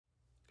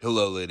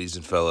Hello, ladies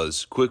and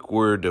fellas. Quick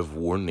word of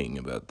warning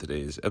about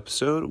today's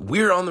episode.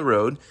 We're on the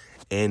road,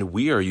 and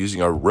we are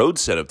using our road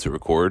setup to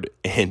record,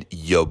 and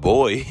yo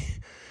boy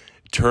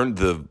turned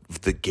the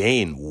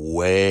gain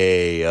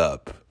way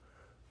up.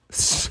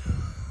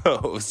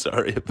 So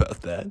sorry about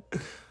that.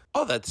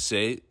 All that to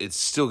say, it's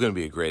still going to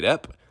be a great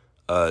ep.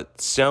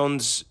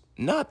 Sounds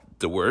not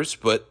the worst,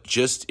 but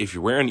just if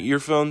you're wearing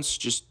earphones,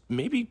 just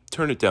maybe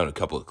turn it down a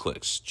couple of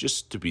clicks,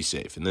 just to be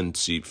safe, and then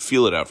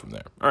feel it out from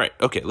there. All right,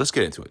 okay, let's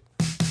get into it.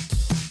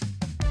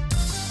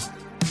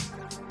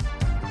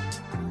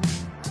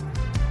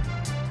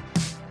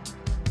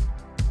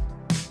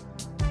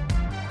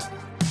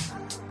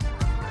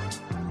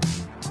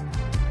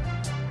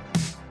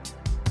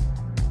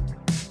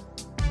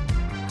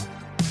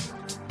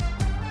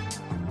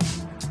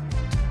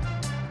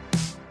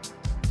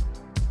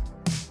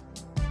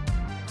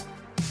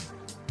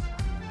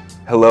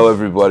 Hello,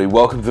 everybody.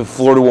 Welcome to the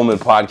Florida Woman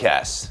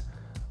Podcast.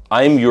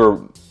 I am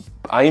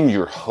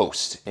your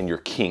host and your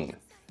king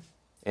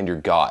and your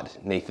god,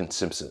 Nathan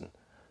Simpson,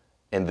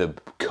 and the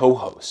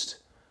co-host,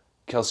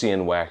 Kelsey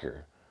Ann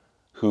Wacker,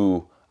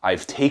 who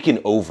I've taken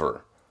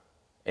over.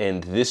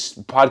 And this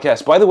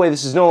podcast, by the way,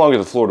 this is no longer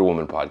the Florida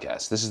Woman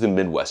Podcast. This is the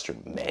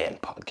Midwestern Man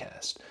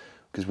Podcast,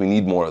 because we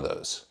need more of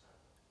those.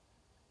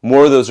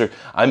 More of those are.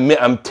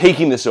 I'm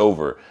taking this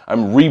over.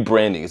 I'm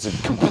rebranding. It's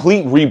a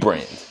complete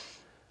rebrand.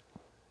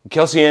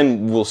 Kelsey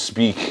Ann will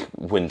speak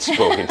when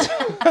spoken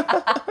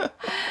to.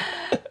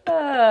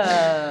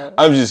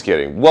 I'm just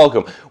kidding.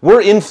 Welcome.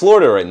 We're in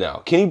Florida right now.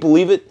 Can you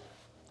believe it?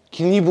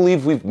 Can you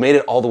believe we've made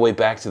it all the way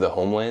back to the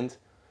homeland?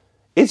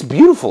 It's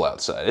beautiful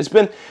outside.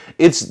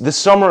 It's the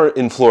summer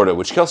in Florida,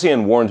 which Kelsey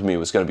Ann warned me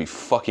was going to be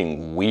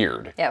fucking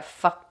weird. Yeah,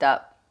 fucked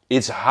up.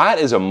 It's hot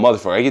as a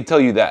motherfucker. I can tell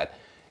you that.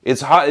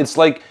 It's hot. It's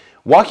like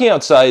walking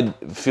outside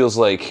feels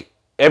like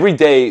every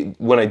day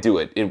when I do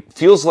it, it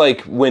feels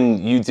like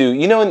when you do,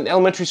 in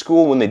elementary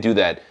school when they do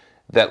that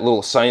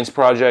little science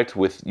project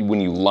when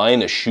you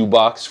line a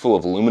shoebox full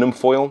of aluminum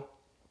foil.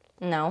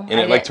 No,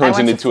 and it turns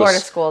into Florida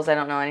schools. I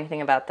don't know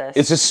anything about this.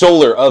 It's a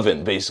solar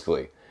oven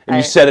basically, and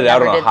you set it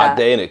out on a hot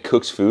day and it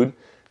cooks food.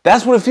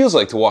 That's what it feels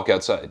like to walk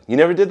outside. You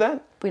never did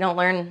that? We don't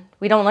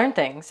learn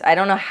things. I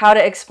don't know how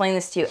to explain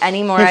this to you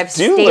anymore. I've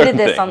stated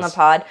this on the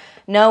pod.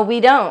 No, we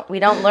don't. We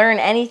don't learn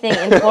anything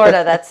in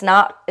Florida. It's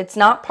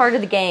not part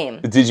of the game.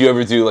 Did you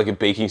ever do like a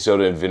baking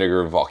soda and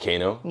vinegar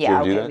volcano?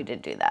 Yeah, we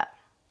did do that.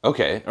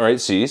 Okay, all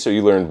right, see, so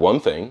you learned one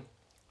thing.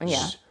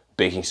 Yeah.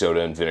 Baking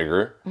soda and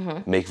vinegar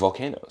make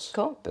volcanoes.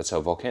 Cool. That's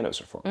how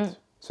volcanoes are formed.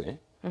 See?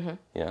 Mm-hmm.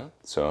 Yeah,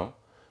 so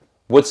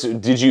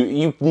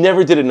you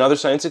never did another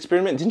science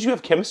experiment? Didn't you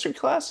have chemistry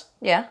class?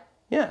 Yeah.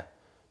 Yeah.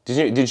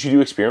 Did you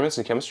do experiments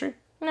in chemistry?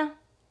 No.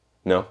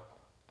 No?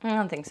 I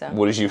don't think so.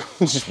 What did you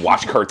just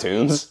watch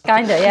cartoons?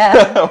 Kinda,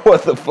 yeah.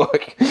 What the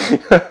fuck?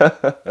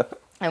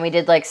 And we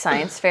did like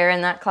science fair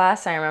in that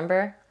class, I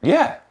remember.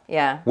 Yeah.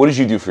 Yeah. What did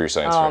you do for your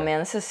science fair? Oh man,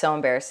 this is so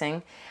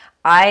embarrassing.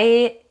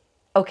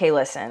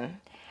 Listen.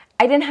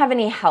 I didn't have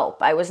any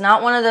help. I was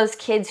not one of those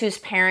kids whose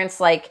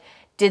parents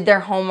did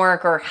their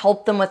homework or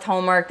helped them with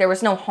homework. There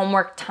was no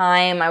homework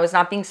time. I was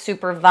not being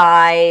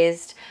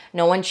supervised.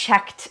 No one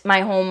checked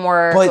my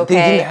homework. But they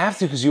didn't have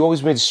to because you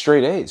always made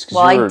straight A's.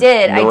 Well, I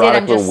did.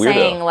 I'm just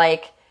saying,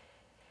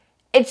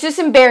 it's just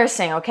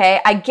embarrassing.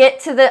 Okay, I get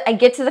to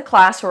the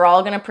class we're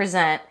all going to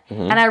present,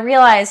 and I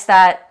realize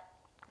that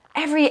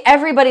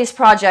everybody's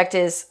project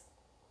it's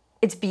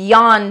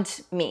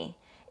beyond me.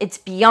 It's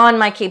beyond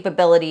my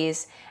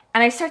capabilities.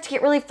 And I start to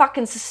get really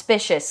fucking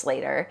suspicious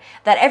later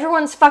that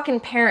everyone's fucking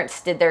parents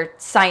did their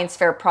science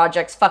fair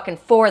projects fucking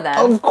for them.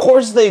 Of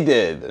course they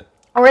did.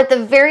 Or at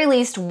the very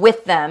least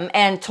with them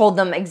and told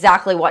them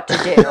exactly what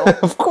to do.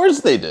 Of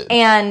course they did.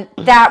 And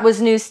that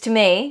was news to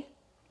me.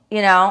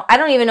 I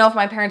don't even know if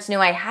my parents knew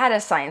I had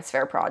a science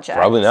fair project.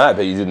 Probably not,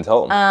 but you didn't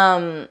tell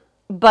them.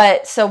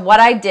 But so what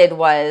I did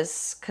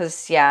was,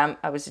 because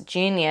I was a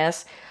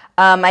genius,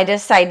 I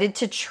decided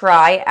to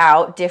try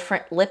out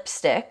different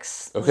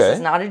lipsticks. Okay. This is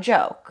not a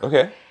joke.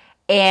 Okay.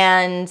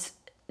 And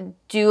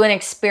do an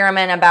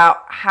experiment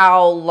about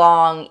how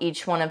long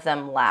each one of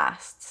them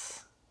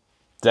lasts.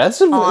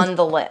 On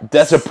the lips.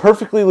 That's a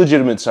perfectly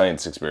legitimate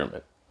science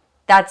experiment.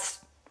 That's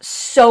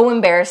so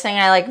embarrassing.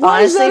 I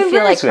honestly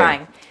feel like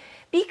crying.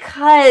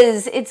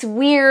 Because it's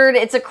weird.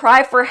 It's a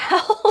cry for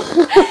help.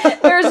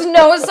 There's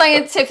no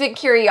scientific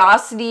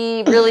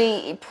curiosity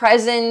really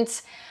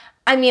present.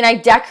 I mean, I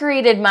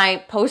decorated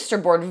my poster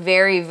board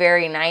very,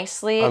 very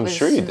nicely. I'm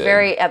sure you did.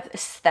 Very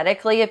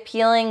aesthetically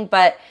appealing,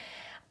 but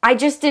I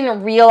just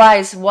didn't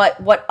realize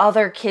what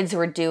other kids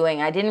were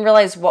doing. I didn't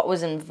realize what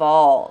was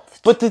involved.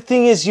 But the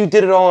thing is, you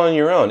did it all on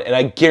your own, and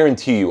I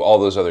guarantee you all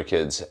those other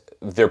kids,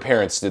 their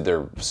parents did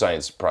their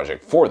science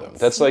project for them.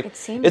 That's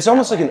it's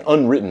almost like an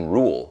unwritten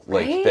rule,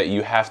 right? That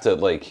you have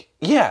to,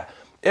 yeah.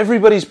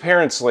 everybody's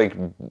parents like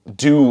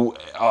do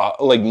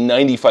like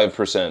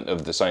 95%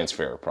 of the science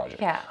fair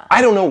project. Yeah.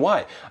 I don't know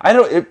why.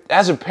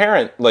 As a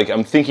parent, like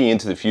I'm thinking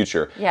into the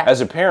future. Yeah.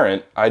 As a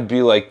parent, I'd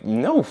be like,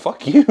 no,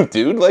 fuck you,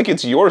 dude. Like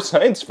it's your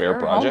science fair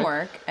project.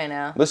 Homework, I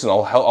know. Listen,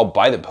 I'll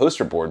buy the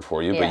poster board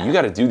for you, but you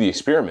got to do the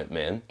experiment,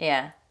 man.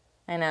 Yeah.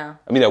 I know.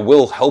 I mean, I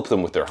will help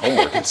them with their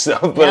homework and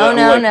stuff, but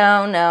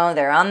no,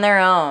 they're on their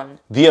own.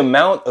 The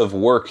amount of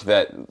work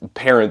that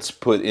parents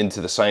put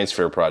into the science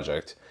fair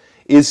project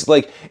is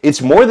like,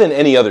 it's more than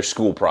any other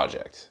school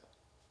project.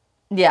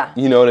 Yeah.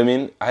 You know what I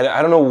mean?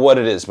 I don't know what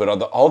it is, but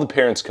all the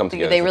parents come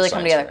together. They really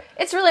come together. Fair.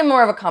 It's really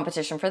more of a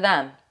competition for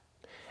them.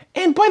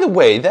 And by the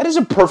way, that is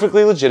a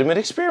perfectly legitimate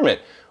experiment.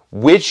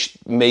 Which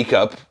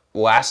makeup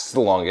lasts the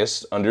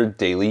longest under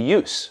daily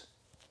use?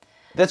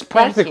 That's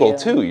practical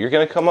too. You're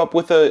going to come up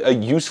with a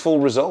useful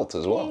result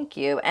as well. Thank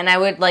you. And I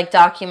would like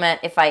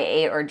document if I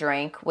ate or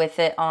drank with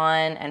it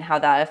on and how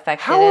that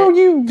affected How are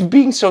you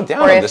being so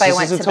down on this?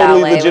 This is a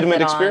totally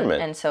legitimate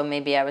experiment. And so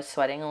maybe I was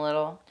sweating a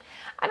little.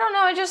 I don't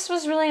know. I just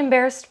was really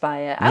embarrassed by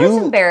it. I was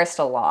embarrassed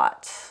a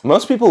lot.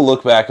 Most people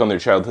look back on their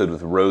childhood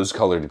with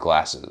rose-colored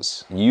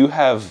glasses. You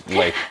have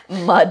like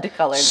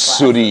mud-colored glasses.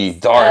 Sooty,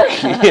 dark,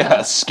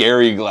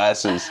 scary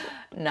glasses.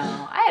 No,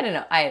 I had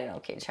an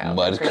okay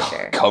childhood for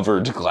sure.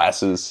 Covered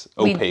glasses,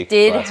 opaque We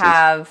did glasses.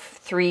 have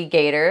 3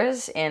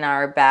 gators in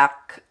our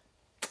back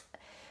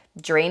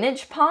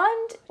drainage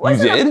pond.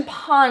 Wasn't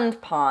a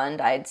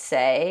pond, I'd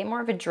say. More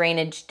of a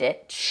drainage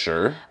ditch.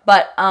 Sure.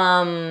 But,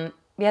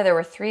 there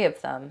were 3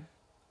 of them.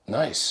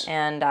 Nice.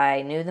 And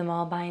I knew them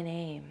all by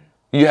name.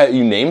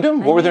 You named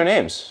them? What were their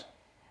names?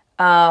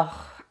 I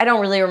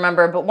don't really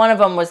remember, but one of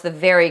them was the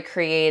very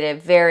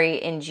creative,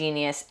 very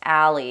ingenious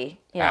Allie.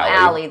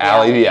 Allie the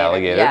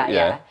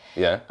alligator.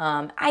 Yeah.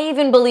 I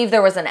even believe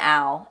there was an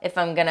owl, if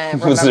I'm going to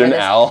remember Was there an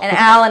owl? An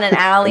owl and an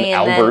Allie.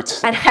 An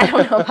Albert. And I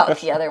don't know about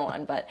the other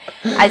one, but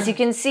as you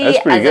can see,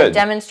 as I've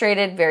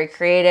demonstrated, very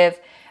creative,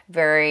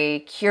 very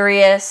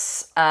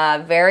curious,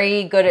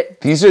 very good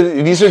at... These are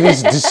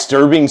these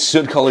disturbing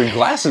soot-colored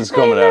glasses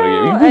coming out of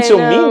you. You've been so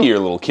mean to your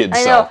little kid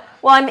self.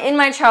 Well, I'm in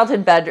my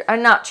childhood bedroom.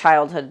 Not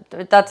childhood.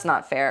 That's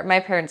not fair.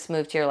 My parents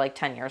moved here like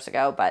 10 years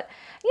ago, but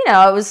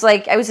it was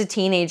like I was a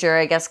teenager,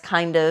 I guess,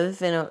 kind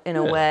of in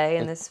a way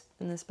in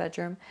this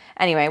bedroom.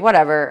 Anyway,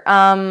 whatever.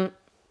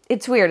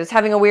 It's weird. It's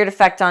having a weird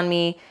effect on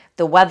me.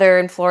 The weather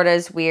in Florida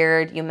is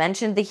weird. You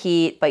mentioned the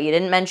heat, but you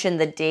didn't mention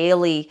the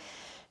daily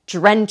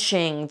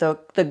drenching,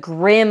 the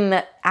grim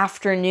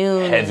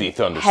afternoon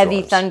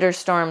heavy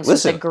thunderstorms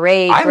with the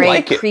gray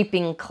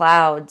creeping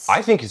clouds.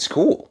 I think it's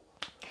cool.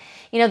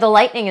 The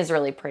lightning is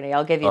really pretty.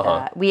 I'll give you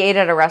that. We ate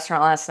at a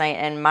restaurant last night,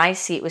 and my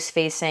seat was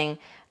facing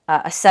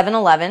a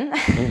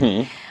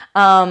 7-Eleven.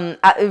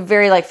 A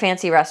very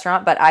fancy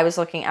restaurant, but I was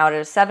looking out at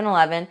a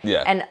 7-Eleven.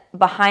 Yeah. And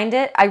behind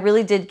it, I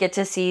really did get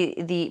to see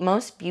the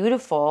most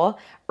beautiful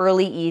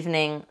early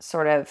evening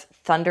sort of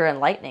thunder and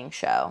lightning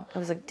show. It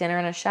was like dinner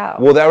and a show.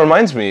 Well, that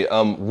reminds me,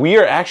 we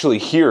are actually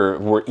here.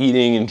 We're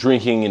eating and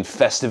drinking and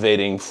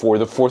festivating for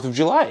the 4th of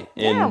July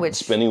and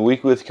spending a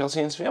week with Kelsey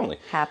and his family.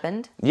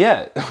 Happened.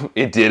 Yeah,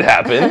 it did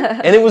happen.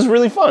 And it was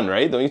really fun,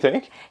 right? Don't you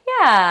think?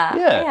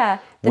 Yeah.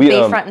 The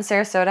Bayfront in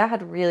Sarasota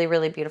had really,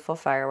 really beautiful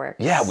fireworks.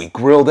 Yeah, we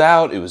grilled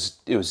out. It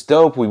was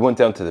dope. We went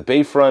down to the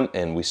Bayfront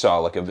and we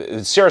saw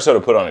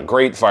Sarasota put on a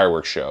great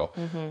fireworks show.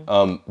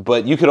 Mm-hmm.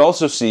 But you could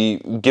also see,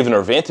 given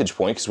our vantage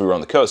point, because we were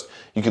on the coast,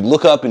 you could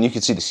look up and you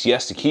could see the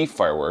Siesta Key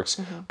fireworks.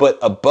 Mm-hmm. But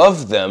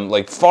above them,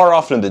 far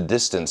off in the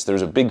distance,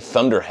 there's a big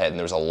thunderhead and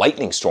there's a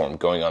lightning storm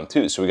going on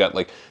too. So we got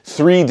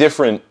 3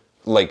 different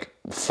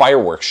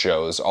fireworks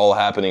shows all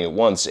happening at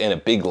once and a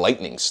big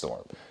lightning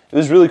storm. It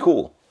was really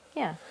cool.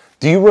 Yeah.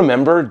 Do you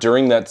remember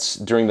during that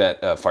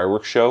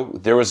fireworks show,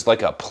 there was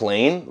a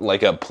plane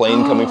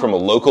coming from a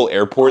local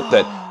airport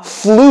that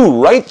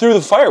flew right through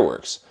the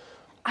fireworks?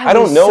 I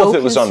don't know if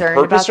it was on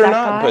purpose or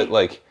not,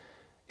 but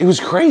it was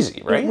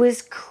crazy, right? It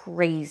was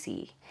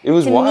crazy. It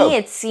was wild. To me,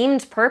 it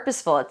seemed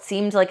purposeful. It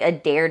seemed like a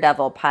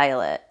daredevil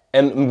pilot.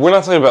 And we're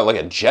not talking about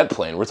a jet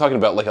plane. We're talking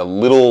about a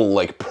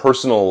little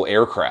personal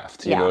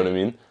aircraft. You know what I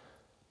mean?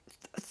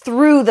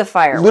 Through the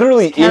fireworks.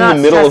 Literally in the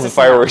middle of the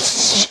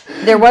fireworks.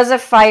 There was a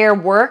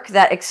firework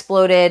that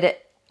exploded,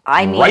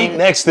 right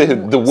next to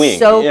the wing.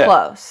 So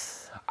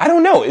close. I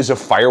don't know. Is a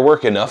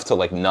firework enough to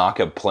knock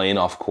a plane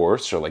off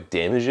course or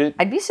damage it?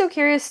 I'd be so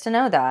curious to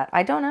know that.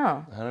 I don't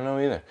know. I don't know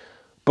either.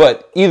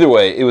 But either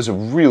way, it was a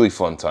really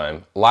fun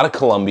time. A lot of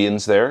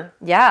Colombians there.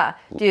 Yeah,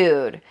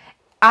 dude.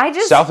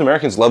 South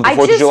Americans love the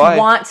 4th of July. I just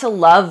want to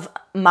love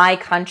my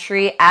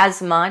country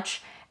as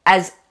much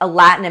as a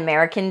Latin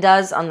American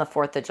does on the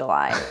 4th of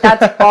July.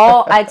 That's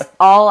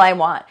all I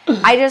want.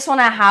 I just want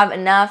to have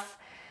enough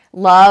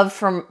love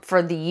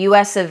for the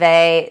US of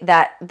A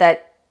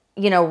that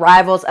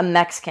rivals a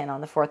Mexican on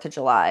the 4th of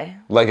July.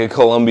 Like a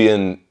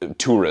Colombian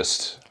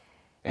tourist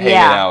hanging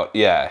out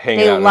in an American town.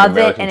 They love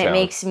it, and it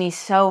makes me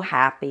so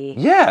happy.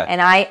 Yeah. And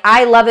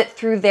I love it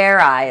through their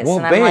eyes. Well,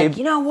 and I'm like,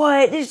 you know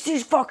what? This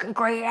is fucking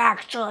great,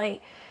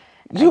 actually.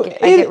 I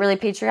get really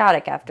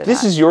patriotic after that.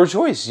 This is your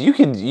choice. You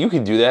could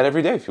do that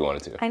every day if you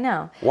wanted to. I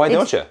know. Why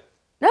don't you?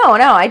 No,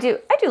 I do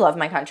love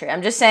my country.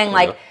 I'm just saying,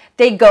 like,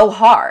 they go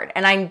hard,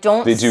 and I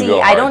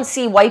don't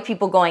see white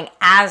people going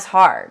as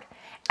hard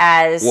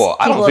as people of the Latin persuasion. Well,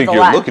 I don't think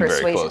you're looking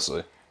very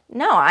closely.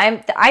 No,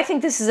 I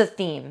think this is a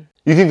theme.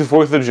 You think the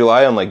 4th of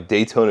July on, like,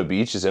 Daytona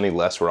Beach is any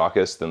less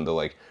raucous than the,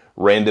 like,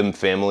 random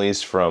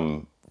families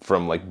from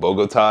like,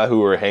 Bogota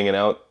who are hanging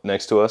out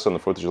next to us on the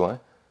 4th of July?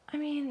 I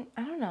mean,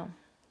 I don't know.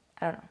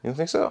 You don't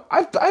think so?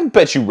 I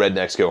bet you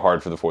rednecks go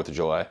hard for the 4th of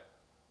July.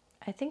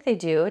 I think they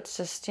do. It's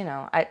just,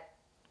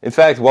 In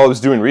fact, while I was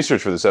doing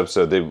research for this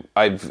episode,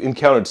 I've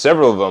encountered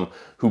several of them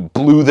who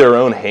blew their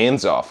own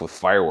hands off with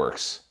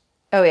fireworks.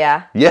 Oh,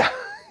 yeah? Yeah.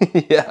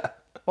 Yeah.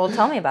 Well,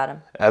 tell me about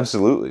them.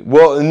 Absolutely.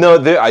 Well, no,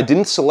 I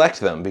didn't select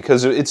them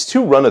because it's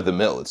too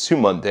run-of-the-mill. It's too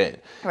mundane.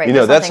 Right,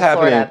 that's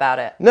happening. Florida about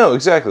it. No,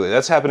 exactly.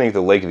 That's happening at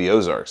the Lake of the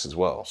Ozarks as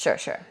well. Sure.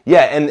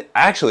 Yeah, and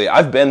actually,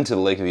 I've been to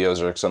the Lake of the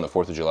Ozarks on the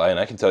 4th of July, and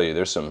I can tell you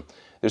there's some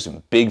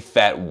big,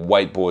 fat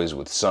white boys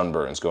with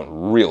sunburns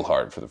going real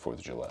hard for the 4th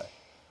of July.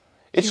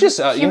 It's just,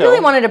 you really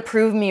wanted to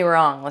prove me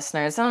wrong,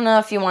 listeners. I don't know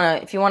if you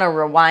want to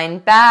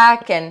rewind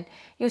back and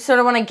you sort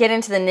of want to get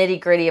into the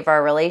nitty-gritty of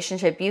our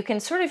relationship. You can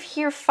sort of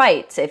hear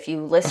fights if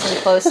you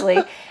listen closely,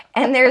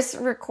 and there's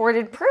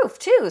recorded proof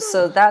too.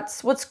 So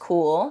that's what's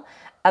cool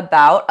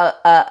about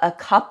a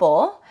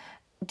couple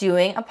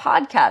doing a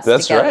podcast together.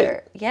 That's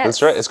right. Yes.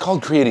 That's right. It's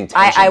called creating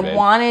tension. I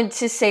wanted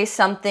to say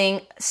something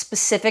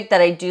specific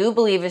that I do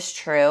believe is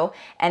true,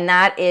 and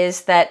that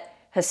is that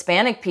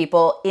Hispanic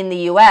people in the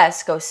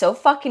U.S. go so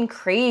fucking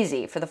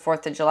crazy for the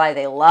 4th of July.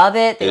 They love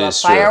it. They love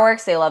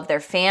fireworks. They love their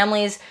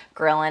families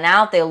grilling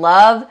out. They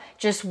love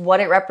just what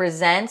it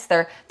represents.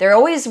 They're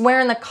always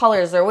wearing the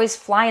colors. They're always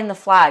flying the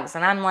flags.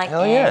 And I'm like,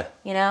 Hell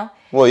yeah.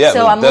 Well, yeah.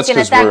 So I'm looking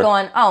at that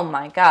going, oh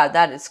my God,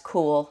 that is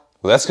cool.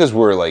 Well, that's because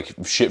we're, like,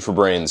 shit for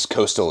brains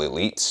coastal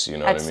elites, you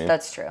know what I mean?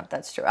 That's true.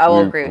 I will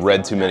agree with you. We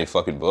read too many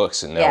fucking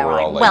books, and now we're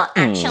all like, well,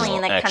 actually,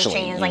 the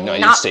country is, like,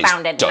 not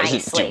founded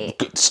nicely.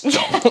 Good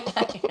stuff.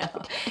 I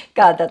know.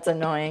 God, that's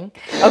annoying.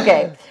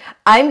 Okay,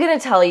 I'm going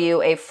to tell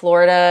you a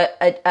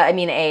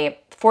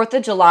 4th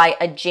of July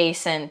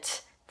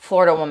adjacent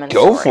Florida woman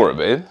story. Go for it,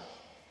 babe.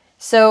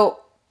 So,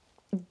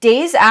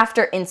 days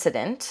after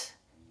incident,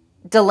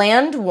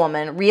 DeLand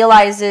woman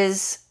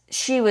realizes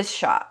she was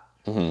shot.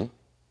 Mm-hmm.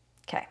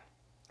 Okay.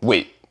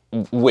 Wait.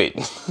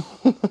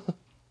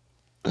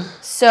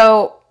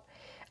 So,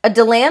 a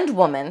DeLand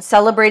woman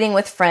celebrating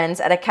with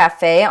friends at a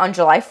cafe on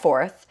July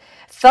 4th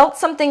felt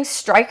something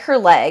strike her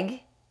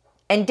leg,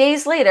 and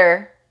days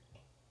later,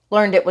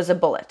 learned it was a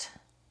bullet.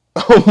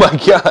 Oh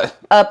my God.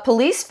 A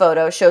police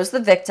photo shows the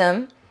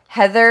victim,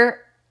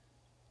 Heather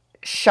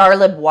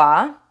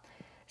Charlebois,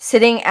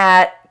 sitting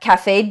at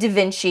Cafe Da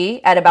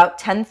Vinci at about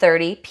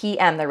 10:30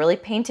 p.m. They're really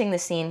painting the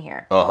scene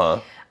here.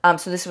 Uh-huh.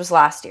 So this was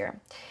last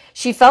year.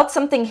 She felt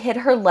something hit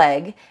her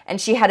leg, and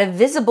she had a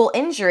visible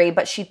injury,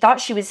 but she thought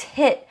she was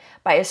hit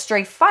by a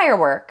stray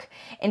firework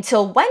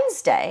until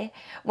Wednesday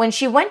when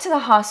she went to the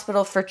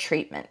hospital for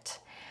treatment.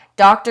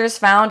 Doctors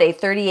found a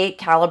 .38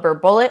 caliber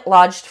bullet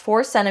lodged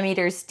 4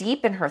 centimeters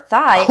deep in her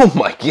thigh. Oh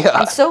my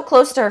God. And so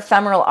close to her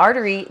femoral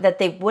artery that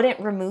they wouldn't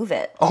remove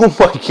it. Oh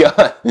my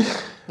God.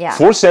 Yeah.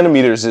 4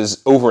 centimeters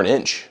is over an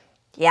inch.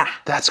 Yeah.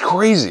 That's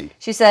crazy.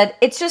 She said,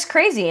 it's just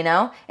crazy,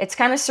 It's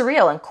kind of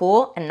surreal and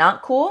cool and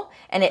not cool.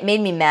 And it made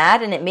me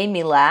mad and it made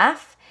me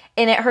laugh.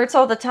 And it hurts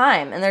all the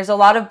time. And there's a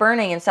lot of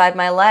burning inside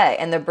my leg.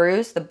 And the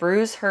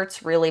bruise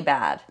hurts really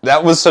bad.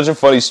 That was such a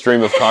funny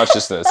stream of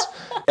consciousness.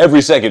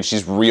 Every second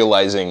she's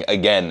realizing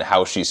again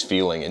how she's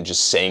feeling and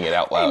just saying it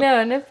out loud. I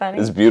know, isn't it funny?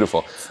 It's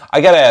beautiful.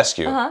 I gotta ask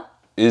you,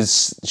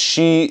 is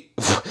she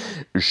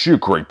a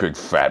great big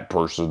fat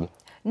person?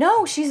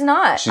 No, she's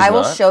not. I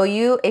will show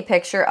you a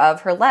picture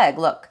of her leg.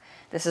 Look,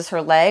 this is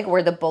her leg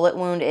where the bullet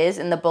wound is,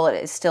 and the bullet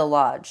is still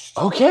lodged.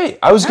 Okay.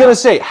 I was going to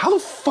say, how the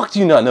fuck do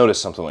you not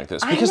notice something like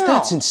this? Because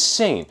that's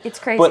insane. It's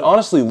crazy. But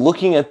honestly,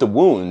 looking at the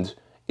wound,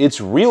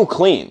 it's real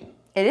clean.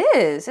 It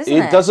is, isn't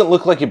it? It doesn't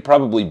look like it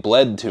probably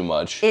bled too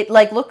much. It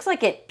looks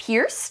like it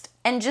pierced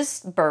and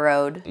just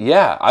burrowed.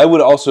 Yeah, I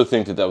would also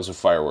think that was a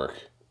firework.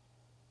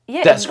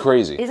 Yeah, that's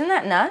crazy. Isn't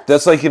that nuts?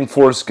 That's like in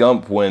Forrest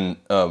Gump when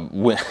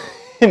and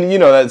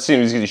that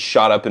scene he's getting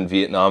shot up in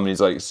Vietnam and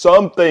he's like,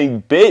 something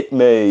bit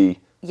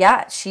me.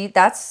 Yeah,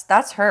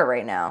 that's her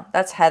right now.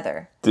 That's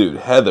Heather. Dude,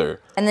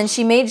 Heather. And then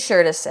she made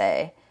sure to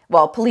say,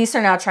 well, police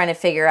are now trying to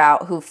figure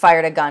out who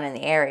fired a gun in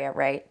the area,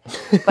 right?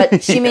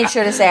 But she made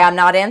sure to say, I'm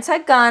not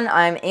anti-gun,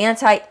 I'm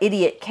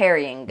anti-idiot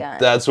carrying gun.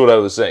 That's what I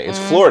was saying. It's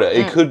Florida.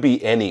 It could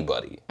be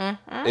anybody.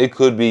 It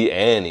could be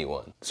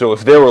anyone. So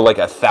if there were like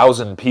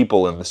 1,000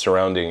 people in the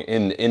surrounding,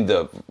 in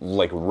the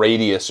like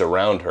radius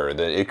around her,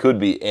 that it could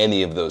be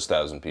any of those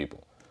 1,000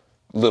 people.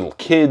 Little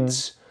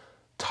kids,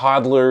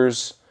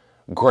 toddlers,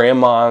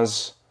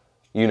 grandmas,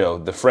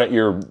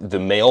 the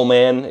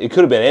mailman. It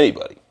could have been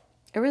anybody.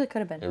 It really could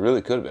have been. It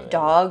really could have been.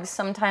 Dogs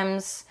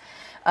sometimes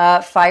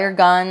fire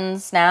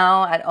guns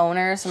now at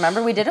owners.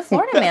 Remember, we did a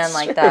Florida man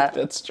like that.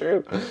 That's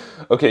true.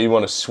 Okay, you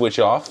want to switch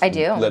off? I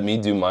do. Let me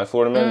do my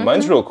Florida man.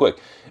 Mine's real quick.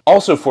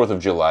 Also 4th of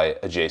July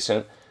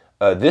adjacent.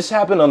 This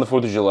happened on the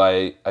 4th of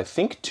July, I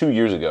think 2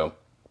 years ago.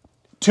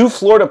 2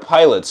 Florida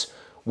pilots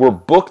were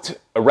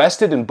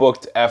arrested and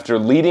booked after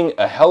leading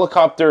a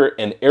helicopter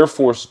and Air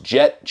Force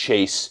jet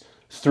chase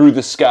through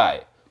the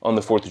sky on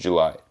the 4th of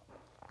July.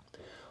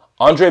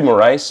 Andre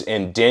Moraes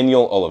and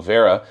Daniel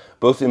Oliveira,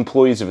 both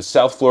employees of a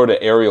South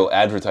Florida aerial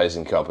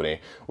advertising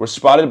company, were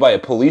spotted by a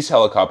police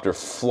helicopter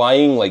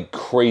flying like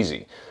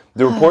crazy.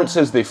 The report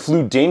says they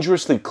flew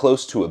dangerously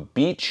close to a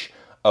beach,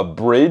 a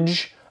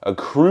bridge, a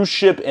cruise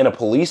ship, and a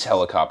police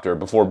helicopter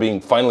before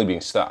finally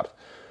being stopped.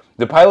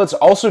 The pilots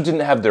also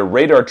didn't have their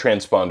radar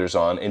transponders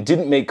on and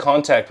didn't make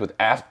contact with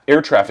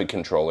air traffic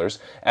controllers,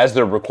 as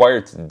they're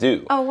required to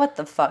do. Oh, what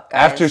the fuck,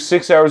 guys? After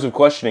 6 hours of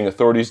questioning,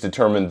 authorities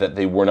determined that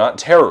they were not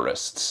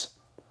terrorists,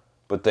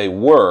 but they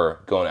were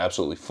going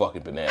absolutely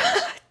fucking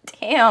bananas.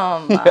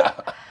 Damn. Yeah.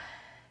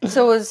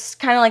 So it was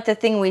kind of like the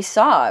thing we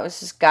saw. It was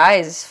just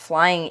guys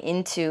flying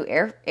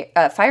into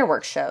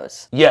fireworks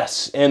shows.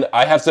 Yes, and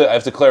I have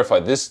to clarify.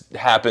 This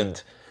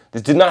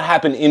did not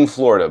happen in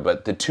Florida,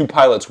 but the 2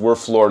 pilots were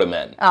Florida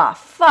men. Ah,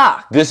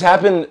 fuck. This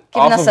happened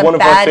off of one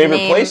of our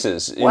favorite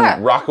places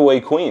in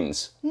Rockaway,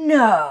 Queens.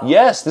 No.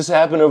 Yes, this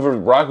happened over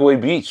Rockaway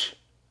Beach.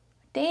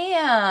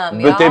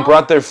 Damn, But they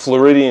brought their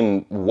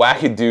Floridian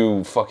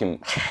wackadoo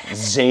fucking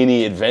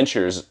zany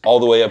adventures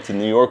all the way up to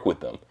New York with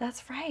them.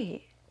 That's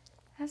right.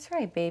 That's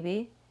right,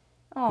 baby.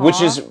 Aww.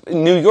 Which is,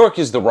 New York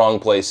is the wrong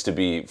place to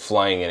be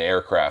flying an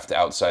aircraft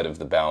outside of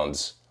the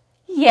bounds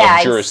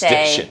of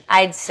jurisdiction.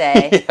 I'd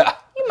say. Yeah.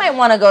 You might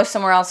want to go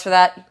somewhere else for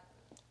that.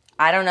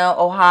 I don't know,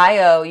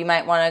 Ohio. You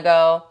might want to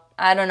go,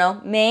 I don't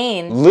know,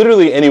 Maine.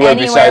 Literally anywhere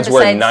besides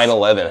where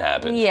 9/11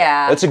 happened.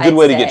 Yeah. That's a good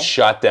way to get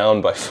shot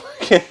down by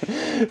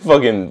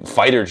fucking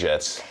fighter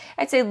jets.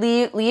 I'd say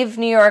leave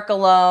New York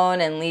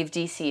alone and leave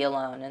DC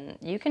alone. And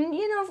you can,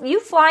 you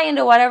fly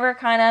into whatever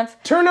kind of...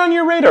 Turn on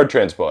your radar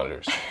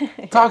transponders.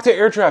 Talk to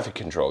air traffic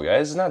control,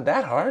 guys. It's not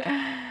that hard.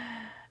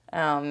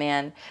 Oh,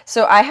 man.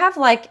 So I have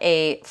like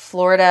a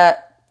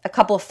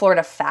couple of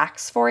Florida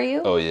facts for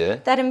you. Oh, yeah?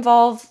 That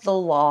involve the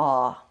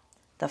law.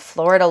 The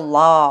Florida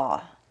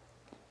law.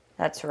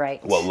 That's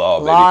right. What law,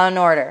 baby? Law and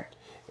order.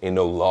 Ain't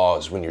no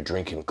laws when you're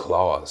drinking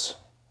claws.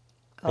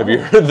 Oh. Have you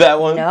heard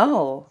that one?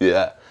 No.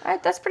 Yeah.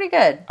 That's pretty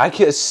good. I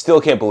still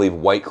can't believe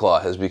White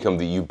Claw has become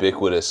the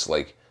ubiquitous,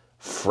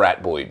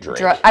 frat boy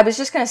drink. I was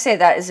just going to say,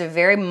 that is a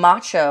very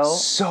macho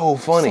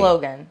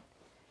slogan.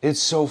 It's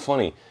so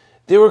funny.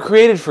 They were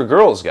created for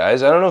girls,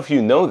 guys. I don't know if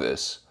you know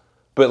this.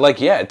 But,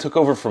 it took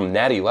over from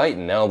Natty Light,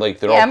 and now,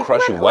 they're all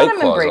crushing White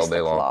Claws all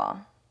day long. Claw.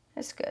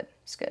 It's good.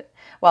 It's good.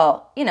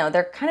 Well,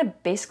 they're kind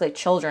of basically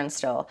children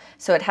still,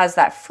 so it has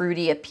that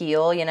fruity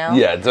appeal,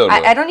 Yeah, totally.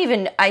 I don't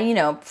even,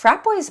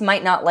 frat boys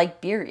might not like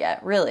beer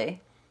yet,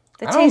 really.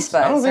 The taste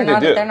buds, they're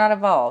not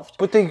evolved.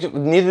 But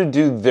neither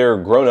do their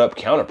grown-up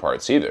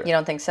counterparts either. You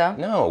don't think so?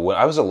 No. When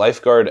I was a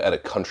lifeguard at a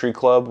country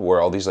club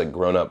where all these,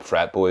 grown-up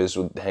frat boys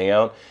would hang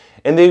out,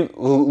 and they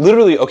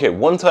literally,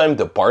 one time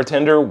the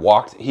bartender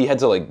he had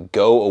to,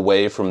 go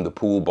away from the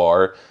pool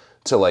bar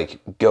to,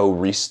 go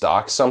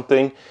restock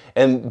something.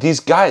 And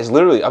these guys,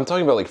 literally, I'm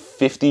talking about,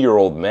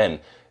 50-year-old men,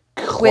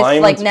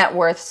 climbed... With, net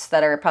worths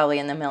that are probably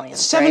in the millions,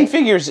 7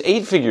 figures,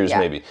 8 figures,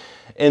 maybe.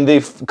 And they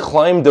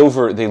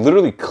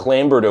literally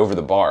clambered over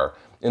the bar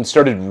and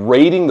started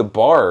raiding the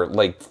bar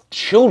like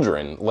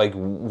children,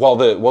 while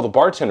the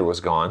bartender was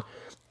gone.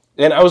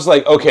 And I was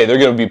like, okay, they're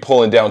going to be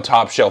pulling down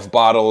top shelf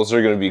bottles.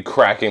 They're going to be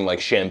cracking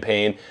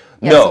champagne.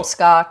 No. Some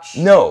scotch.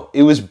 No,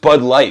 it was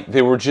Bud Light.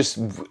 They were just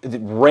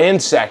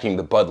ransacking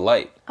the Bud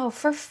Light. Oh,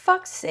 for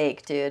fuck's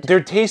sake, dude. Their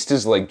taste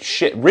is like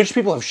shit. Rich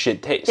people have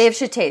shit taste. They have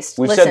shit taste.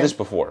 We've said this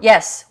before.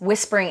 Yes,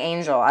 Whispering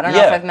Angel. I don't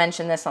know if I've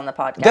mentioned this on the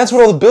podcast. That's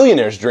what all the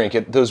billionaires drink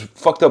at those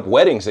fucked up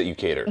weddings that you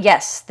cater.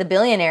 Yes, the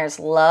billionaires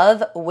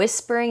love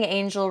Whispering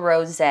Angel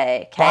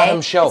Rosé. Okay?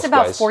 Bottom shelf, it's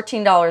about guys.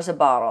 $14 a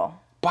bottle.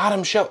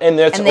 Bottom shelf, and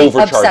that's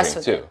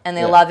overcharging too. And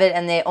they love it,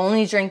 and they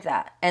only drink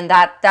that. And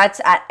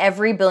that's at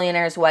every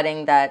billionaire's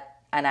wedding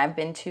and I've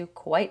been to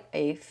quite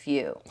a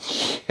few.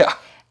 Yeah.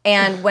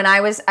 And when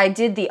I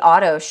did the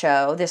auto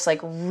show, this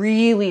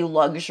really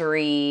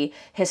luxury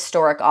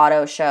historic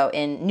auto show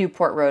in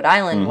Newport, Rhode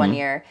Island one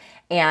year.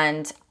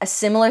 And a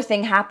similar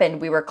thing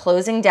happened. We were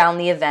closing down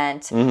the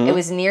event. It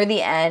was near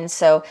the end,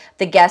 so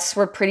the guests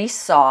were pretty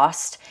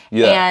sauced.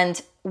 Yeah. And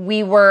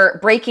we were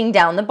breaking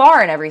down the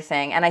bar and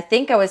everything. And I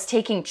think I was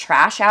taking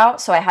trash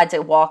out, so I had to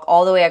walk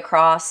all the way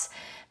across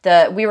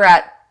we were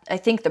at, I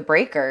think, the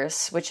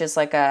Breakers, which is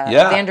a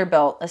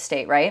Vanderbilt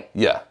estate, right?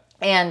 Yeah.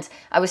 And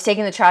I was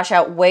taking the trash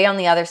out way on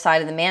the other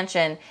side of the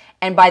mansion.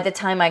 And by the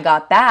time I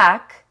got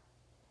back,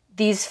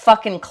 these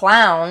fucking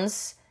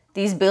clowns,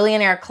 these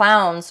billionaire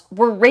clowns,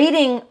 were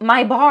raiding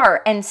my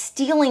bar and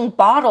stealing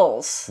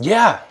bottles.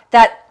 Yeah.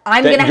 That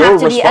I'm going to have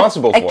to be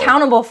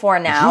accountable for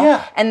now.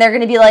 Yeah. And they're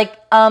going to be like,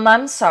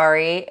 I'm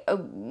sorry.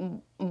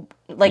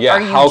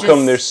 How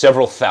come there's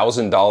several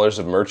 $1,000s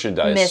of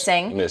merchandise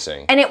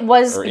missing? And it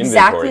was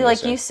exactly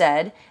like you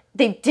said.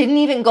 They didn't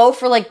even go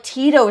for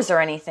Tito's or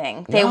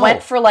anything. They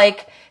went for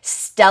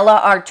Stella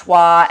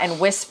Artois and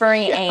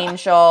Whispering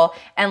Angel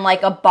and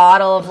a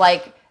bottle of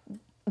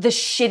the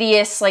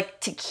shittiest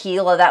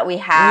tequila that we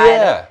had.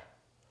 Yeah.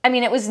 I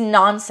mean, it was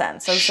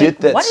nonsense. I was Shit like,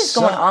 that what is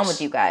going on sucks.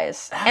 with you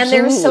guys? Absolutely. And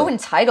they were so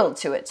entitled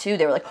to it, too.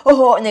 They were like,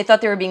 oh, and they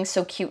thought they were being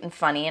so cute and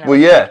funny. And I Well,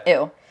 was yeah. like,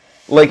 ew.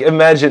 Like,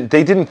 imagine,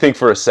 they didn't think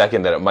for a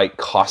second that it might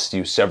cost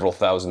you several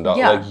 $1,000s.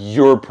 Yeah. Like,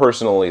 you're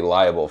personally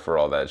liable for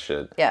all that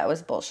shit. Yeah, it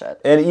was bullshit.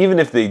 And even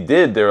if they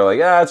did, they were like,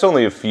 it's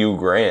only a few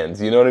grand.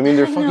 You know what I mean?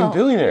 They're fucking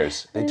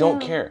billionaires. They don't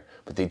care.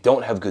 But they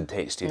don't have good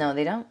taste either. No,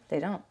 they don't. They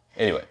don't.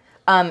 Anyway.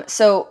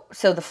 So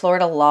the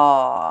Florida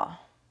lawyers,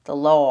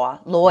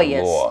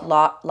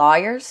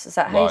 is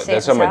that how you say it?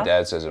 That's how my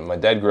dad says it. My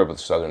dad grew up with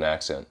a Southern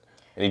accent.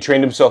 And he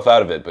trained himself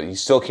out of it, but he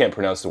still can't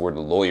pronounce the word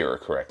lawyer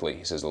correctly.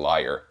 He says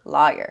liar.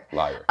 Liar.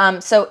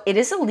 So it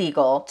is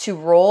illegal to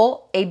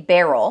roll a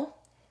barrel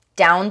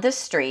down the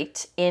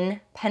street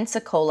in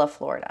Pensacola,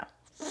 Florida.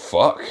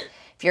 Fuck.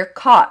 If you're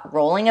caught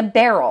rolling a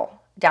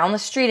barrel down the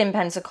street in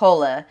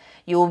Pensacola,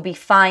 you will be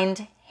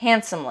fined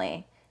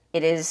handsomely.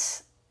 It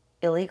is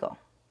illegal.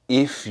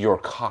 If you're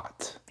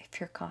caught. If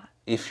you're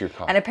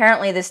caught. And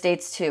apparently this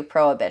dates to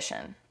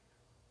prohibition.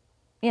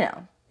 You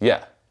know.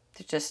 Yeah.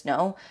 There's just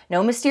no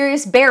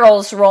mysterious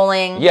barrels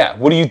rolling. Yeah,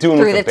 what are you doing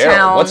with the barrel?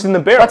 Town. What's in the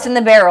barrel? What's in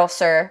the barrel,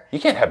 sir? You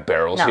can't have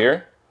barrels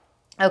here.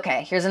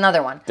 Okay, here's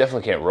another one.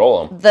 Definitely can't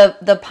roll them.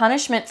 The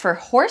punishment for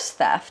horse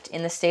theft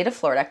in the state of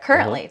Florida,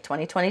 currently,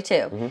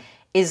 2022,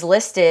 is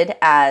listed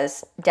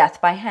as death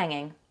by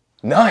hanging.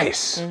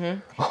 Nice.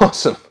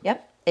 Awesome.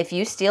 Yep. If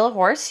you steal a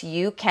horse,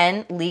 you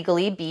can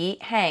legally be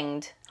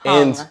hung.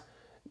 And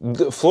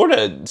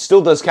Florida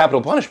still does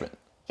capital punishment.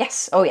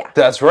 Yes. Oh, yeah.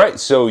 That's right.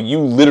 So you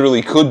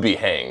literally could be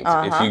hanged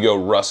if you go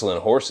rustling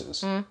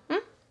horses,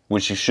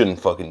 which you shouldn't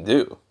fucking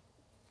do.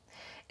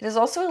 It is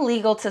also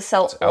illegal to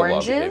sell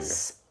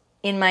oranges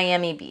in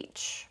Miami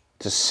Beach.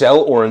 To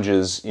sell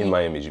oranges in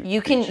Miami Beach.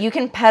 You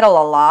can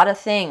peddle a lot of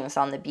things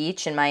on the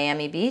beach in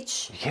Miami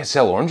Beach. You can't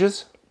sell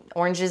oranges?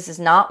 Oranges is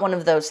not one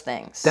of those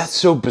things. That's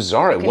so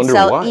bizarre. I wonder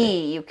why. You can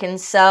sell you can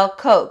sell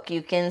Coke,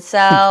 you can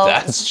sell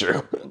That's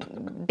true.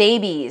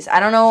 babies. I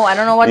don't know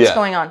what's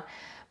going on.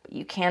 But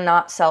you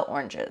cannot sell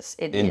oranges.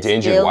 It is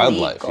endangered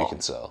wildlife you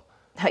can sell.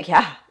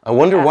 Yeah. I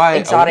wonder why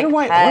exotic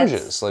pets.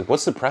 oranges. Like,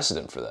 what's the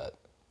precedent for that?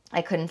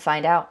 I couldn't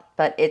find out,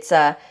 but it's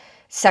a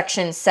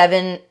section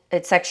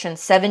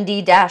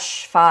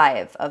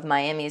 70-5 of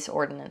Miami's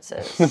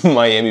ordinances.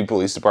 Miami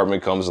Police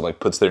Department comes and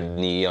puts their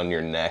knee on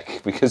your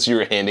neck because you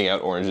were handing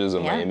out oranges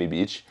on Miami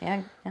Beach.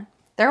 Yeah.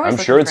 They're always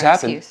I'm sure it's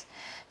happened.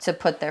 To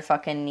put their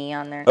fucking knee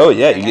on their. Oh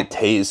yeah, you get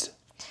tased.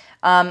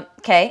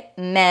 Okay,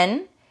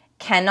 men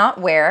cannot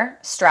wear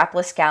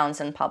strapless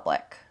gowns in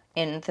public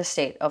in the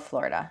state of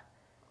Florida.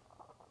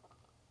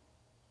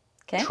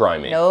 Okay. Try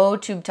me. No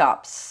tube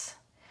tops.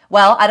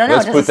 Well, I don't know.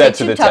 Let's It doesn't put that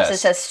say to tube the tops. test. It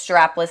says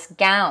strapless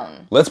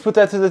gown. Let's put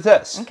that to the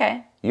test.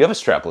 Okay. You have a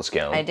strapless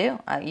gown. I do.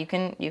 You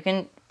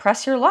can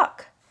press your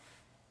luck.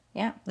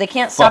 Yeah. They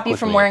can't stop you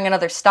from wearing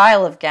another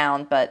style of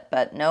gown, but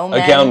no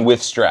men. A gown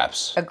with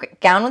straps. A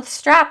gown with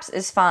straps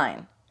is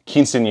fine.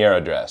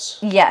 Quinceañera dress.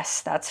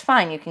 Yes, that's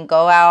fine. You can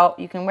go out.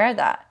 You can wear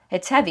that.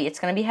 It's heavy. It's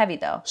going to be heavy,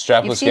 though.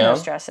 Strapless You've seen gown?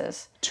 those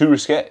dresses. Too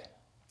risque.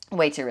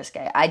 Way too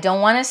risque. I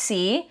don't want to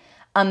see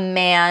a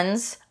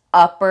man's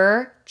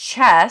upper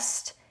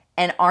chest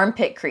and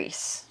armpit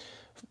crease.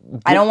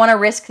 I don't want to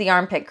risk the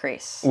armpit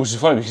crease. Which is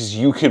funny because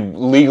you could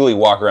legally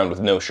walk around with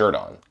no shirt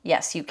on.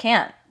 Yes, you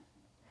can.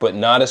 But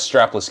not a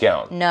strapless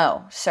gown.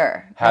 No,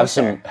 sir. Have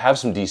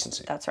some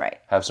decency. That's right.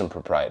 Have some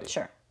propriety.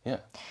 Sure. Yeah.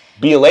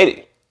 Be a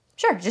lady.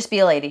 Sure, just be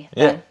a lady.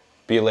 Yeah. Then.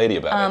 Be a lady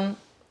about it.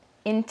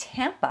 In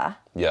Tampa,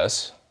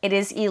 Yes. it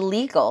is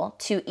illegal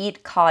to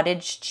eat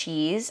cottage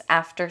cheese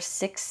after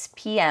 6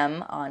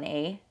 p.m. on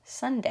a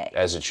Sunday.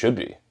 As it should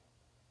be.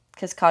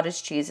 Because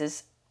cottage cheese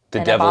is The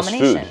an devil's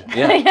abomination. food.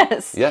 Yeah.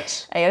 Yes.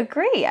 Yes. I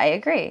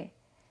agree.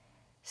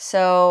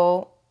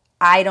 So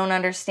I don't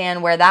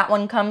understand where that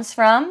one comes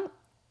from.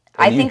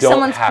 I think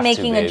someone's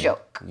making a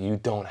joke. You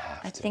don't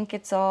have to. I think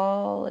it's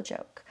all a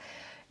joke.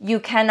 You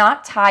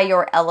cannot tie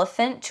your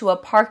elephant to a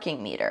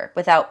parking meter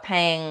without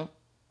paying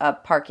a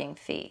parking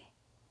fee.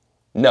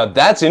 Now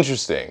that's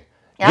interesting.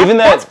 Yeah, Given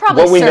that's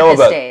probably what we know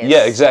about, days.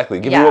 yeah, exactly.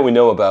 Given what we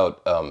know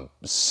about,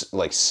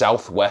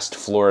 Southwest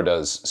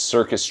Florida's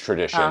circus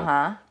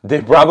tradition,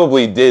 they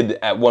probably did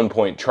at one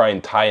point try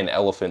and tie an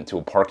elephant to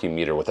a parking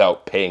meter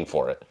without paying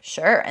for it.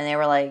 Sure, and they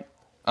were like,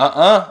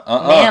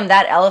 ma'am,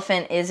 that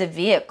elephant is a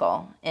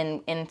vehicle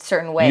in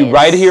certain ways. You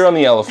ride here on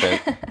the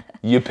elephant,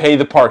 you pay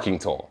the parking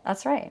toll.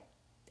 That's right.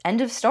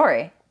 End of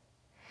story.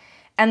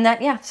 And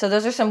so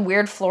those are some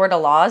weird Florida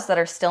laws that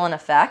are still in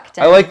effect.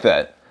 I like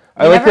that.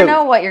 You never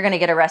know what you're going to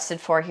get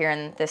arrested for here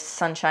in this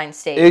Sunshine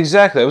State.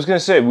 Exactly. I was going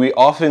to say, we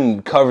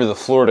often cover the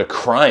Florida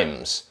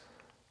crimes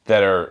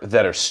that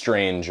are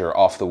strange or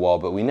off the wall,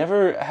 but we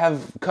never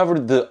have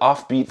covered the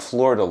offbeat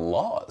Florida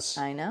laws.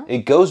 I know. It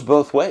goes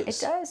both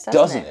ways. It does,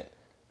 doesn't it?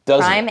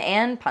 Crime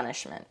and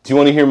punishment. Do you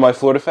want to hear my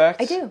Florida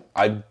facts? I do.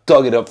 I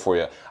dug it up for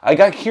you. I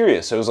got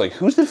curious. I was like,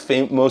 who's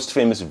the most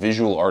famous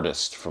visual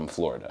artist from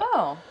Florida?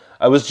 Oh.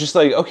 I was just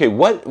like, okay,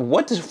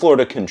 what does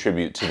Florida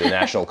contribute to the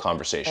national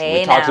conversation?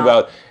 We talked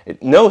about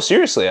no,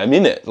 seriously, I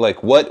mean it.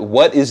 Like,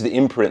 what is the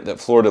imprint that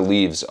Florida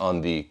leaves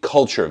on the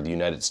culture of the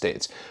United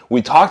States?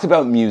 We talked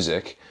about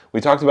music. We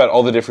talked about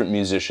all the different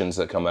musicians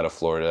that come out of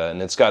Florida, and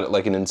it's got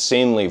like an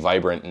insanely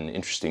vibrant and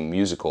interesting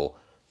musical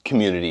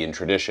community and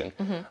tradition.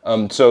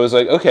 So I was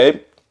like,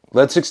 okay,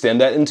 let's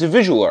extend that into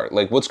visual art.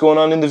 Like, what's going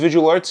on in the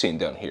visual art scene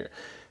down here?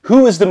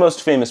 Who is the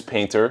most famous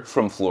painter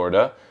from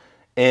Florida?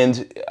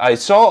 And I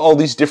saw all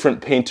these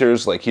different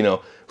painters, like, you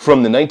know,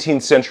 from the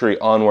 19th century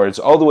onwards,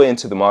 all the way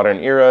into the modern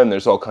era, and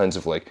there's all kinds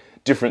of, like,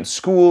 different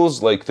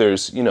schools. Like,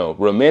 there's, you know,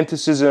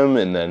 Romanticism,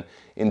 and then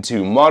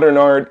into modern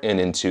art, and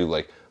into,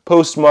 like,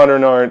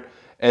 postmodern art,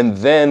 and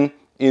then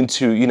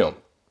into, you know,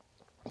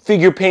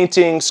 figure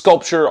painting,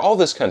 sculpture, all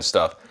this kind of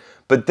stuff.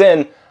 But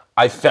then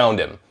I found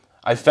him.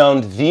 I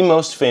found the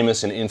most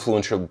famous and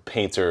influential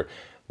painter,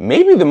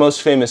 maybe the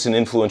most famous and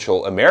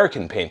influential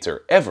American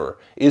painter ever,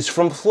 is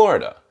from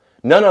Florida.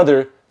 None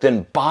other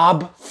than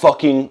Bob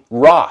fucking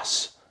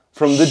Ross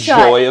from The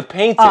Joy of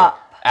Painting. Up.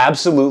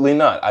 Absolutely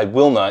not. I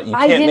will not. You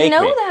can't make me. I didn't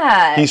know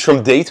that. He's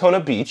from Daytona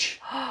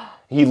Beach.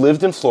 He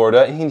lived in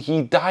Florida, and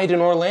he died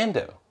in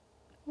Orlando.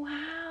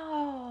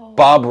 Wow.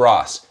 Bob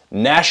Ross,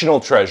 national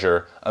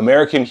treasure,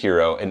 American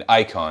hero, and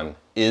icon,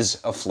 is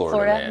a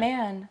Florida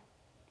man.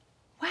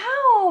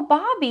 Wow,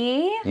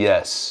 Bobby.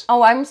 Yes.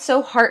 Oh, I'm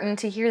so heartened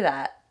to hear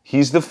that.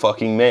 He's the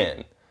fucking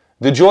man.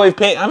 The Joy of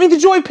Painting. I mean, the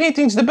Joy of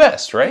Painting's the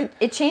best, right?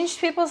 It changed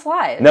people's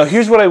lives. Now,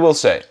 here's what I will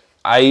say.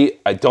 I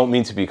don't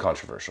mean to be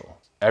controversial.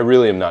 I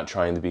really am not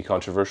trying to be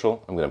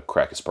controversial. I'm going to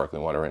crack a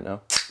sparkling water right now.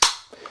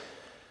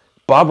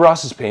 Bob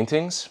Ross's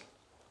paintings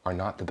are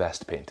not the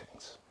best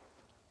paintings.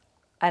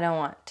 I don't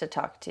want to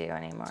talk to you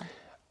anymore.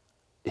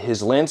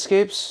 His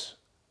landscapes,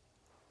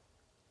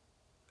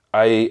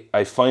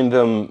 I find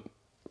them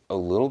a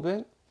little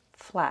bit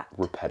flat.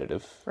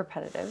 Repetitive.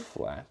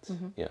 Flat,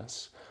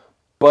 yes.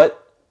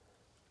 But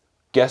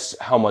guess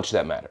how much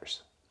that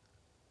matters?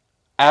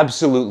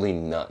 Absolutely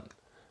none.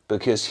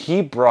 Because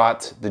he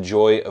brought the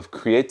joy of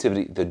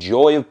creativity, the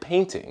joy of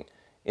painting,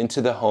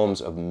 into the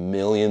homes of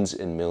millions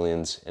and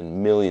millions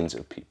and millions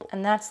of people.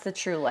 And that's the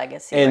true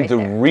legacy, and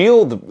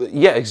right the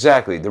there.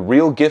 Exactly. The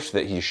real gift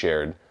that he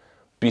shared,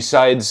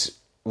 besides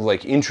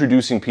like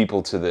introducing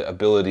people to the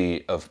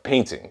ability of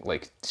painting,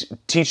 like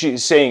teaching,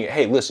 saying,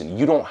 hey, listen,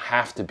 you don't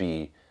have to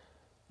be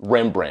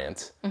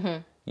Rembrandt.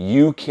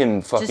 You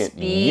can fucking, just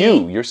be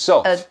you,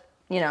 yourself.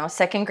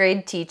 Second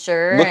grade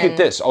teacher. Look at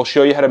this. I'll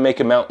show you how to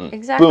make a mountain.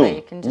 Exactly. Boom.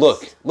 You can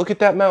just... Look at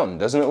that mountain.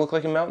 Doesn't it look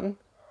like a mountain?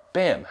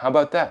 Bam. How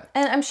about that?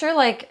 And I'm sure,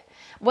 like,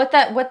 what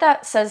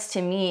that says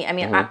to me, I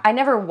mean, I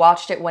never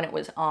watched it when it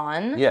was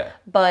on. Yeah.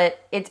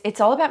 But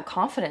it's all about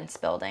confidence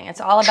building.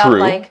 It's all about,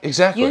 like,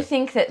 exactly. You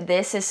think that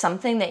this is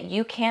something that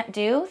you can't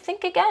do?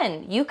 Think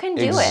again. You can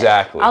do it.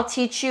 Exactly. I'll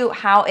teach you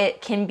how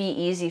it can be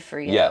easy for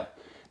you. Yeah.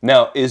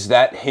 Now, is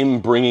that him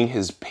bringing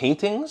his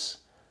paintings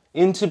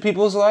into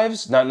people's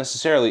lives? Not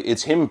necessarily.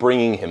 It's him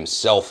bringing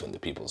himself into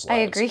people's lives.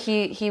 I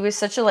agree. He was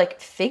such a,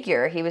 like,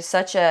 figure. He was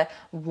such a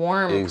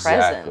warm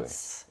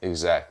presence.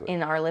 Exactly.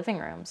 In our living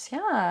rooms,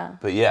 yeah.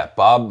 But yeah,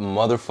 Bob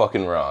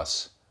motherfucking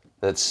Ross,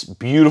 that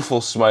beautiful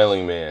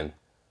smiling man,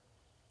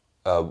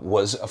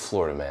 was a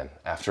Florida man,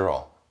 after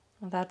all.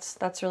 Well,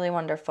 that's really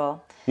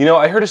wonderful. You know,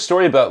 I heard a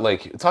story about,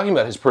 like, talking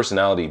about his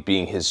personality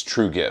being his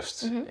true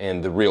gift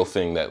and the real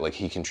thing that, like,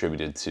 he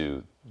contributed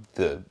to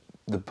the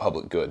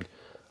public good.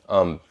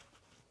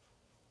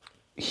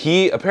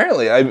 He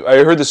apparently,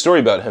 I heard the story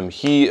about him.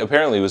 He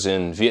apparently was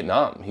in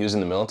Vietnam. He was in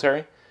the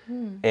military,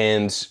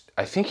 and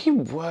I think he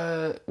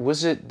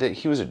was it that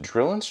he was a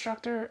drill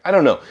instructor? I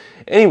don't know.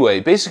 Anyway,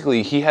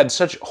 basically, he had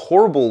such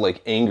horrible,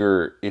 like,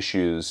 anger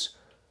issues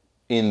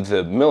in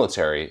the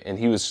military, and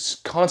he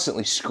was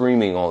constantly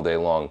screaming all day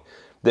long,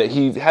 that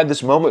he had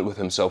this moment with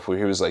himself where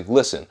he was like,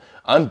 listen,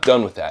 I'm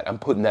done with that. I'm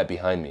putting that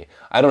behind me.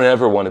 I don't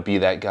ever want to be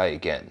that guy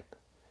again.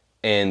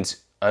 And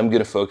I'm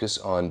going to focus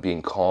on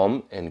being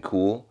calm and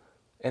cool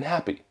and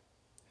happy.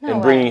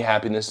 And bringing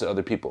happiness to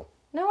other people.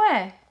 No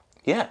way.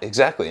 Yeah,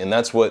 exactly. And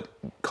that's what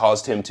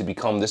caused him to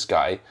become this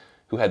guy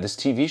who had this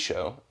TV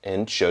show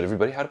and showed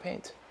everybody how to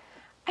paint.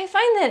 I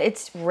find that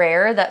it's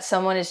rare that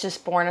someone is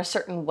just born a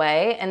certain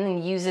way and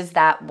then uses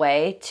that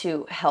way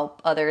to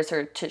help others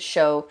or to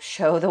show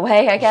the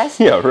way, I guess.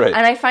 Yeah, right.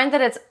 And I find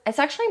that it's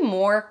actually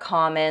more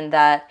common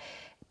that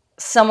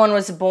someone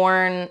was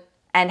born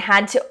and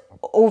had to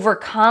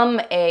overcome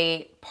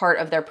a part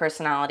of their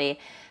personality,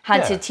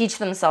 had to teach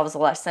themselves a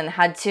lesson,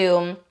 had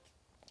to,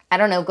 I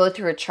don't know, go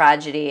through a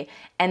tragedy,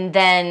 and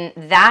then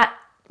that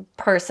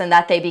person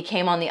that they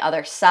became on the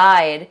other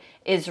side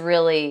is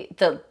really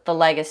the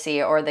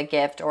legacy or the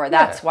gift, or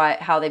that's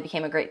how they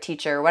became a great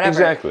teacher or whatever.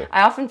 Exactly.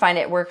 I often find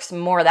it works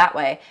more that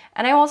way.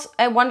 And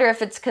I wonder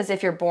if it's because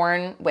if you're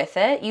born with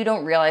it, you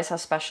don't realize how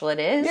special it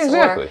is. Yeah,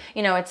 exactly.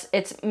 Or,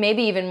 it's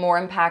maybe even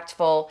more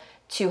impactful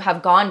to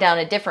have gone down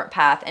a different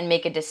path and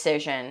make a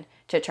decision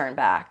to turn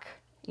back.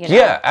 You know?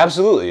 Yeah,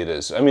 absolutely it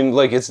is. I mean,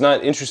 like, it's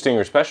not interesting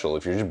or special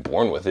if you're just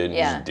born with it and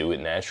you just do it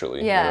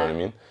naturally. Yeah. You know what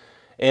I mean?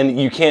 And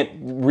you can't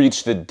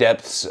reach the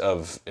depths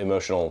of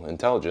emotional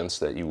intelligence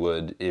that you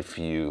would if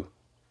you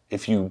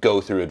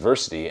go through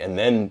adversity and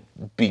then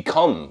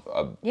become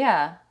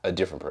a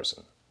different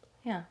person.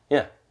 Yeah.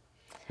 Yeah.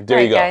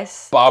 There you go.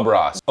 Guys. Bob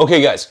Ross.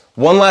 Okay, guys,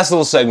 one last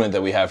little segment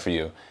that we have for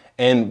you.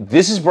 And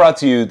this is brought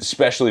to you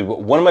especially,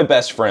 one of my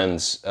best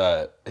friends,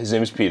 his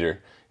name is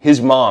Peter. His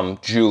mom,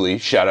 Julie,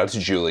 shout out to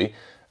Julie,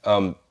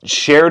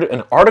 shared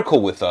an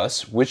article with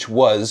us, which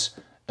was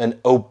an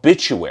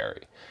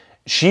obituary.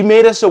 She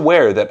made us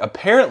aware that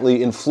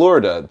apparently in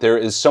Florida, there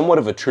is somewhat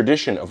of a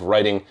tradition of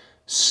writing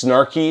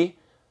snarky,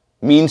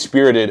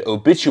 mean-spirited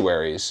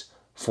obituaries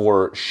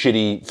for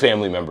shitty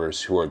family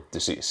members who are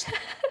deceased.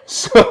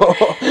 So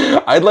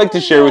I'd like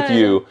to share with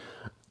you,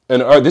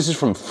 this is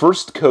from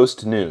First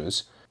Coast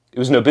News. It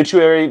was an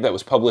obituary that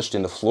was published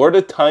in the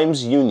Florida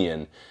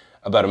Times-Union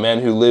about a man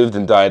who lived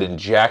and died in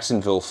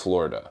Jacksonville,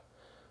 Florida.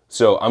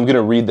 So I'm going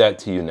to read that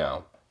to you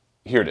now.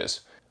 Here it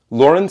is.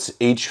 Lawrence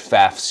H.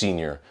 Pfaff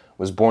Sr.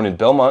 was born in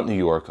Belmont, New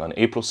York on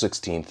April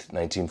 16,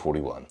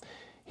 1941.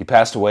 He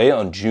passed away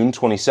on June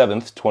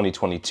 27,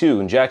 2022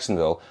 in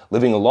Jacksonville,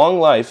 living a long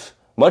life,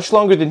 much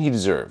longer than he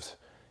deserved.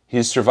 He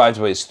is survived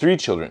by his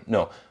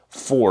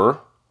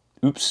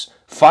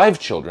five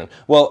children.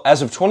 Well,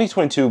 as of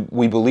 2022,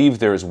 we believe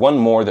there is one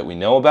more that we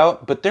know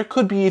about, but there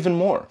could be even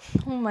more.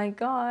 Oh my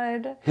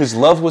God. His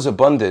love was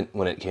abundant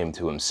when it came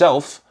to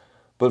himself,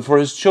 but for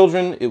his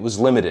children, it was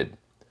limited.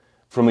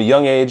 From a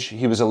young age,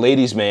 he was a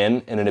ladies'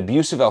 man and an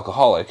abusive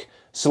alcoholic,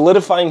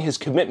 solidifying his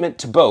commitment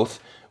to both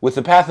with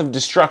the path of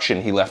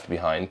destruction he left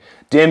behind,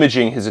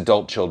 damaging his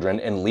adult children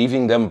and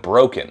leaving them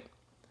broken.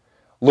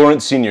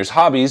 Lawrence Sr.'s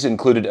hobbies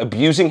included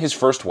abusing his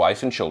first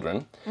wife and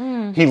children.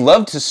 He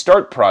loved to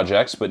start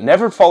projects, but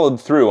never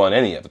followed through on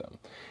any of them.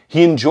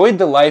 He enjoyed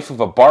the life of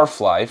a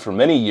barfly for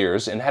many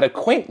years and had a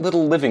quaint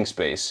little living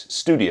space,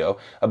 studio,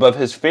 above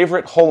his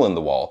favorite hole in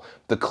the wall,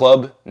 the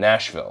Club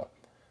Nashville.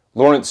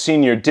 Lawrence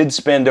Sr. did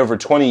spend over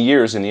 20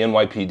 years in the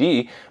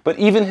NYPD, but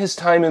even his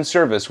time in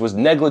service was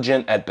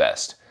negligent at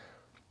best.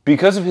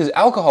 Because of his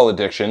alcohol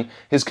addiction,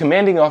 his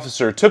commanding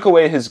officer took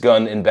away his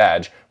gun and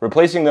badge,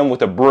 replacing them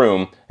with a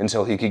broom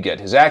until he could get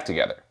his act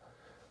together.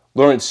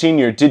 Lawrence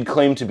Sr. did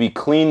claim to be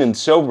clean and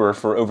sober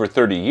for over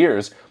 30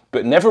 years,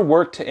 but never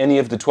worked any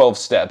of the 12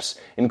 steps,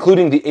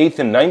 including the 8th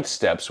and 9th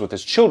steps with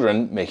his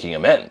children making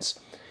amends.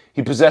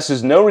 He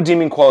possesses no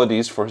redeeming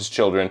qualities for his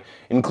children,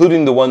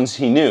 including the ones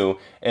he knew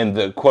and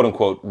the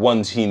quote-unquote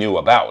ones he knew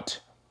about.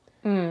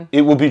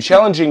 It will be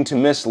challenging to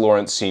miss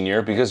Lawrence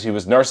Sr. because he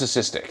was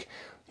narcissistic.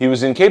 He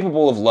was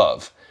incapable of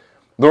love.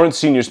 Lawrence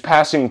Sr.'s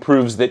passing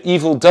proves that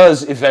evil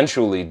does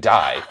eventually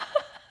die.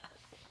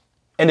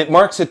 And it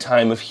marks a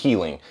time of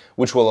healing,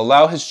 which will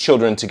allow his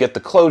children to get the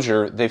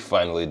closure they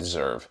finally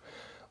deserve.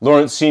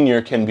 Lawrence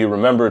Sr. can be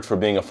remembered for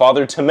being a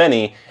father to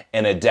many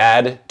and a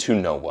dad to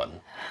no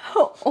one.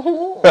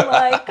 Oh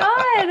my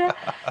God.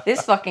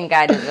 This fucking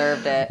guy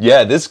deserved it.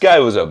 Yeah, this guy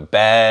was a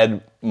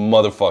bad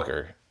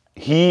motherfucker.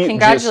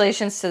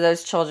 Congratulations to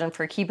those children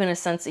for keeping a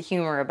sense of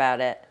humor about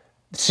it.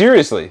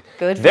 Seriously.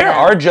 Good for There them.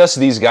 are just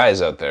these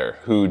guys out there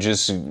who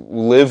just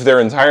live their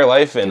entire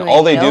life and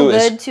all they do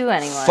is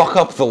fuck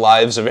up the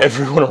lives of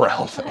everyone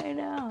around them. I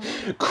know.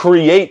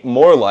 Create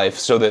more life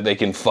so that they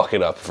can fuck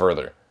it up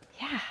further.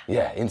 Yeah.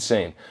 Yeah,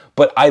 insane.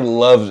 But I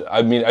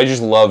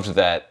just loved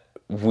that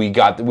we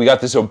got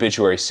this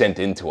obituary sent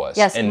in to us.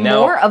 Yes, and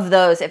more now, of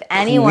those. If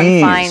anyone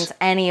please, finds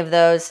any of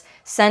those,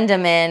 send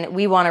them in.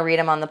 We want to read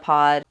them on the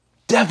pod.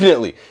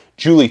 Definitely.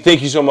 Julie,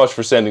 thank you so much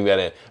for sending that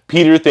in.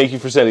 Peter, thank you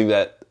for sending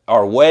that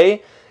our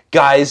way.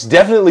 Guys,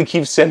 definitely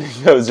keep sending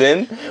those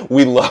in.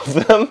 We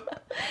love them.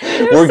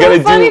 We're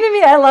so funny to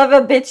me. I love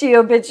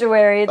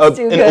obituary. It's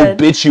too good. An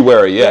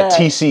obituary, yeah.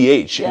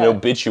 TCH, an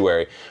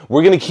obituary.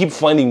 We're gonna keep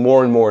finding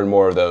more and more and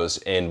more of those,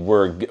 and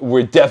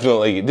we're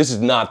definitely. This is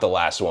not the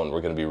last one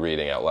we're gonna be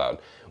reading out loud.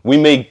 We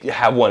may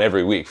have one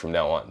every week from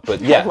now on.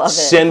 But yeah,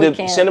 send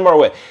them our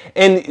way.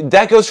 And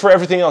that goes for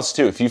everything else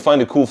too. If you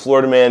find a cool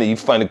Florida man, you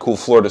find a cool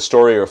Florida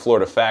story or a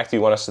Florida fact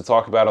you want us to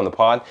talk about on the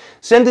pod,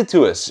 send it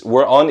to us.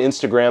 We're on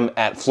Instagram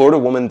at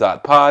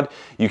floridawoman.pod.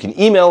 You can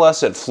email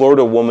us at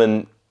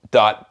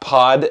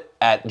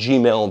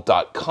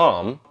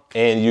floridawoman.pod@gmail.com.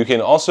 And you can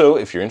also,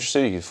 if you're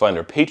interested, you can find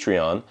our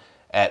Patreon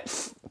at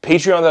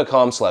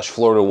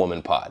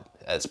patreon.com/floridawomanpod.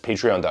 That's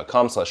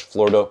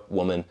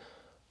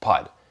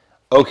patreon.com/floridawomanpod.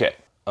 Okay.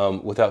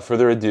 Without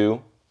further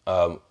ado,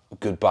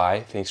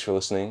 goodbye. Thanks for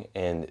listening,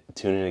 and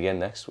tune in again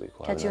next week.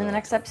 Catch you in the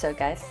next episode,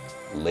 guys.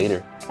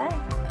 Later.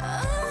 Bye.